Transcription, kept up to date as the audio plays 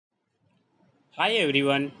Hi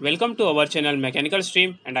everyone, welcome to our channel Mechanical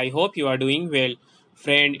Stream and I hope you are doing well.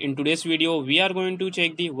 Friend, in today's video we are going to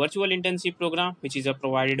check the virtual internship program which is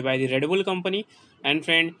provided by the Red Bull company, and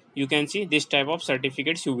friend you can see this type of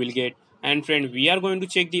certificates you will get. And friend, we are going to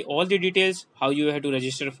check the all the details how you have to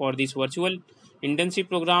register for this virtual internship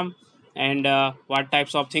program, and what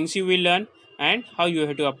types of things you will learn and how you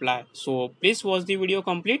have to apply. So please watch the video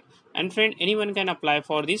complete, and friend, anyone can apply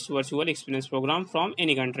for this virtual experience program from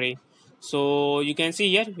any country. So you can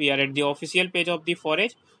see here we are at the official page of the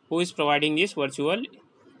Forage who is providing this virtual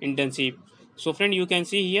internship. So friend, you can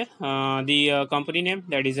see here the company name,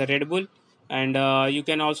 that is a Red Bull, and you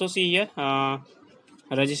can also see here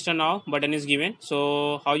register now button is given.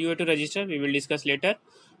 So how you have to register we will discuss later,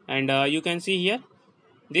 and you can see here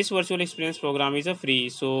this virtual experience program is a free,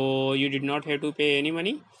 so you did not have to pay any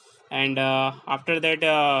money. And after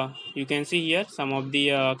that, you can see here some of the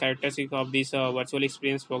characteristics of this virtual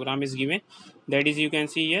experience program is given. That is, you can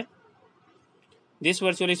see here this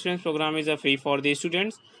virtual experience program is a free for the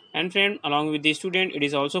students, and friend, along with the student it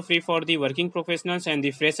is also free for the working professionals and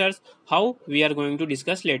the freshers, how we are going to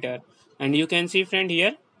discuss later. And you can see friend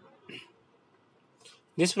here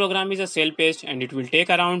this program is a self-paced and it will take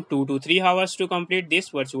around 2 to 3 hours to complete this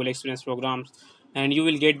virtual experience programs, and you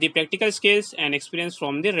will get the practical skills and experience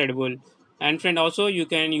from the Red Bull. And friend, also you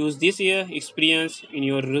can use this year experience in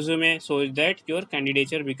your resume so that your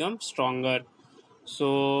candidature becomes stronger.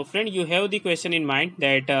 So friend, you have the question in mind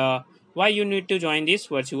that why you need to join this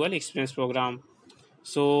virtual experience program.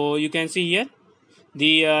 So you can see here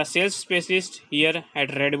the sales specialists here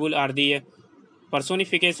at Red Bull are the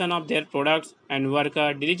personification of their products and work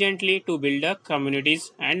diligently to build a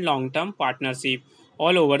communities and long-term partnership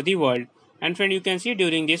all over the world. And friend, you can see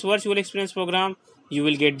during this virtual experience program, you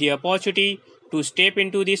will get the opportunity to step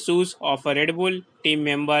into the shoes of a Red Bull team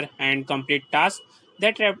member and complete tasks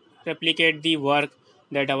that replicate the work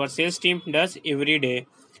that our sales team does every day.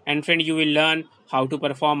 And friend, you will learn how to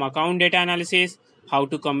perform account data analysis, how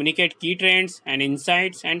to communicate key trends and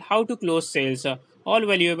insights, and how to close sales. All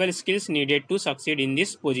valuable skills needed to succeed in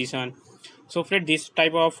this position. So friend, this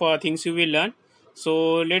type of things you will learn.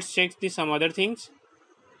 So let's check some other things.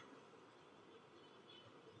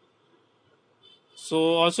 So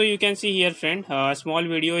also you can see here friend, a small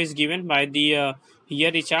video is given by the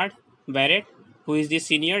here Richard Barrett, who is the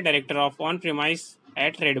senior director of on-premise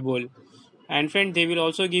at Red Bull. And friend, they will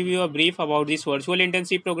also give you a brief about this virtual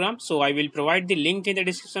internship program, so I will provide the link in the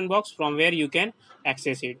description box from where you can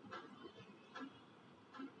access it.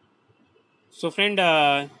 So friend,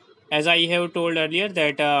 as I have told earlier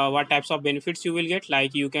that what types of benefits you will get,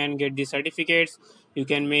 like you can get the certificates, you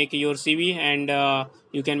can make your CV, and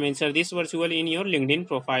you can mention this virtual in your LinkedIn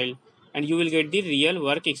profile, and you will get the real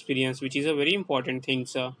work experience, which is a very important thing,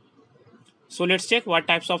 sir. So let's check what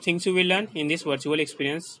types of things you will learn in this virtual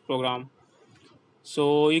experience program.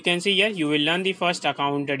 So you can see here you will learn the first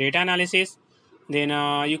account data analysis. Then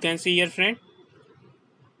you can see here friend,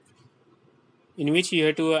 in which you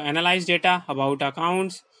have to analyze data about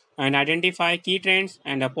accounts and identify key trends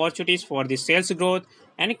and opportunities for the sales growth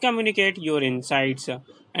and communicate your insights.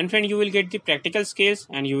 And friend, you will get the practical skills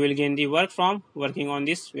and you will gain the work from working on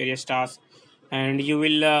these various tasks. And you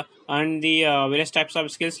will earn the various types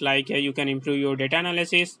of skills, like you can improve your data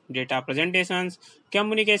analysis, data presentations,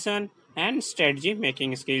 communication, and strategy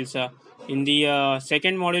making skills. In the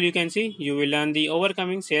second module, you can see you will learn the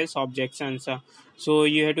overcoming sales objections. So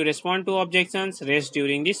you have to respond to objections raised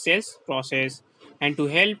during the sales process and to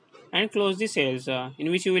help and close the sales,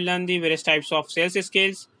 in which you will learn the various types of sales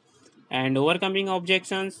skills and overcoming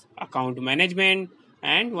objections, account management,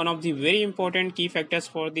 and one of the very important key factors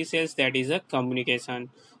for the sales, that is a communication.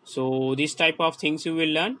 So this type of things you will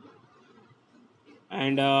learn,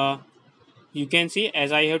 and you can see,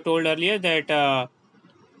 as I have told earlier, that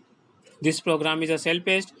this program is a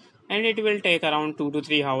self-paced and it will take around 2 to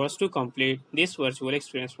 3 hours to complete this virtual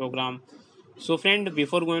experience program. So friend,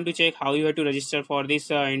 before going to check how you have to register for this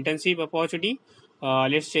internship opportunity,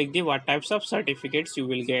 let's check the what types of certificates you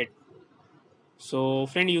will get. So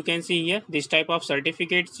friend, you can see here this type of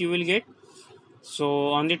certificates you will get. So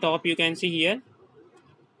on the top you can see here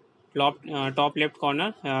top left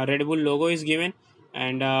corner, Red Bull logo is given,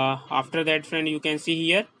 and after that friend, you can see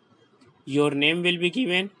here your name will be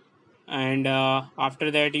given, and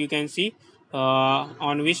after that you can see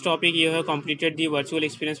on which topic you have completed the virtual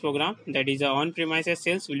experience program, that is on-premises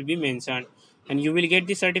sales will be mentioned, and you will get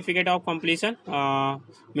the certificate of completion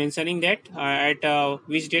mentioning that at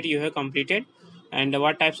which date you have completed and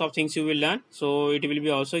what types of things you will learn, so it will be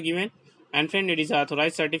also given. And friend, it is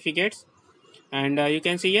authorized certificates, And you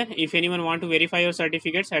can see here, if anyone want to verify your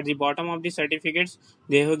certificates, at the bottom of the certificates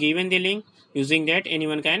they have given the link. Using that,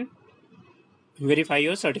 anyone can verify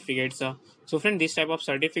your certificates. So friend, this type of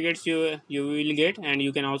certificates you will get, and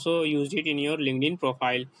you can also use it in your LinkedIn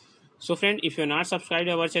profile. So friend, if you're not subscribed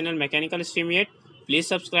to our channel Mechanical Stream yet, please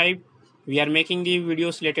subscribe. We are making the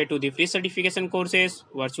videos related to the free certification courses,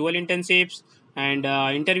 virtual internships, and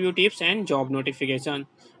interview tips and job notification.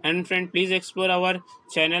 And friend, please explore our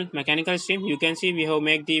channel Mechanical Stream. You can see we have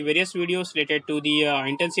made the various videos related to the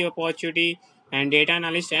internship opportunity and data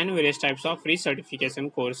analyst and various types of free certification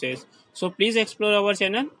courses. So please explore our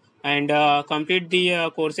channel and complete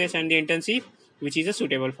the courses and the internship which is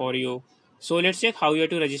suitable for you. So let's check how you have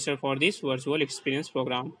to register for this virtual experience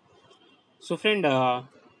program. So friend,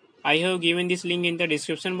 I have given this link in the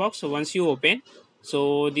description box. So once you open,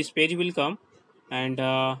 so this page will come, and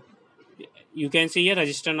you can see here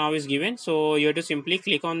register now is given. So you have to simply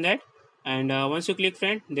click on that, and once you click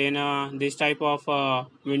friend, then this type of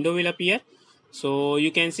window will appear. So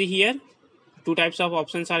you can see here two types of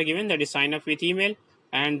options are given, that is sign up with email,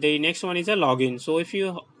 and the next one is a login. So if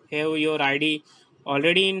you have your ID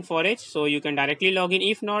already in Forage, so you can directly log in.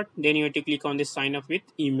 If not, then you have to click on this sign up with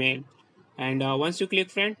email, and once you click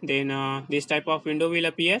friend, then this type of window will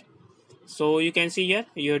appear. So you can see here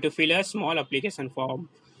you have to fill a small application form.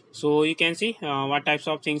 So you can see what types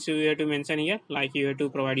of things you have to mention here, like you have to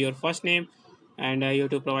provide your first name, and you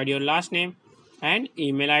have to provide your last name and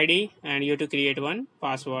email ID, and you have to create one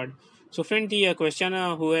password. So friend, the question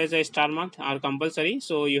who has a star mark are compulsory,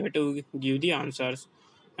 so you have to give the answers.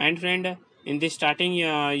 And friend, in the starting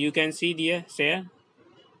you can see the say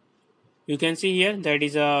you can see here that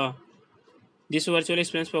is a this virtual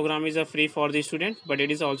experience program is a free for the student, but it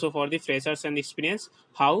is also for the freshers and experience.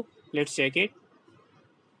 How? Let's check it.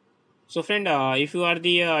 So friend, if you are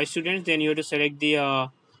the students, then you have to select the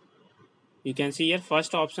you can see here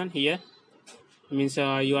first option here, means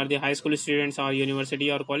you are the high school students or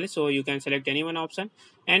university or college, so you can select any one option.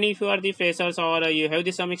 And if you are the freshers or you have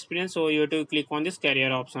the some experience, so you have to click on this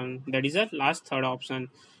career option, that is the last third option.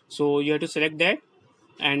 So you have to select that,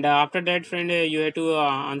 and after that friend, you have to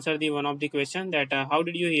answer the one of the question that how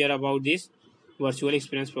did you hear about this virtual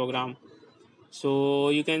experience program. So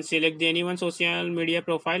you can select the any one social media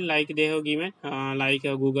profile like they have given, like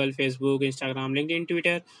Google, Facebook, Instagram, LinkedIn,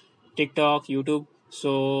 Twitter, TikTok, YouTube.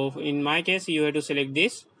 So in my case, you have to select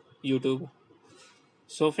this YouTube.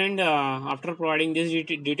 So friend, after providing these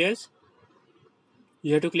details,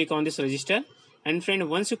 you have to click on this register. And friend,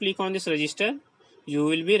 once you click on this register, you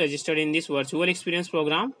will be registered in this virtual experience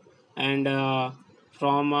program. And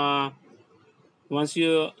from once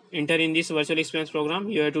you enter in this virtual experience program,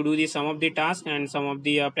 you have to do the some of the task and some of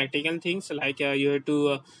the practical things, like you have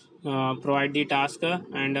to provide the task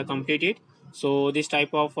and complete it. So this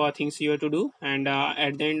type of things you have to do, and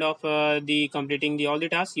at the end of the completing the all the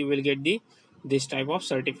tasks, you will get the this type of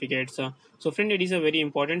certificates. So friend, it is a very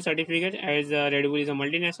important certificate, as Red Bull is a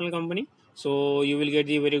multinational company, so you will get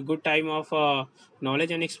the very good time of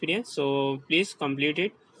knowledge and experience. So please complete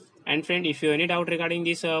it. And friend, if you have any doubt regarding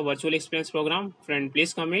this virtual experience program, friend,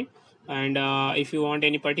 please comment. And if you want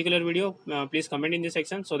any particular video, please comment in the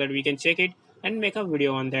section so that we can check it and make a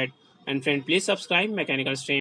video on that. And friend, please subscribe Mechanical Stream.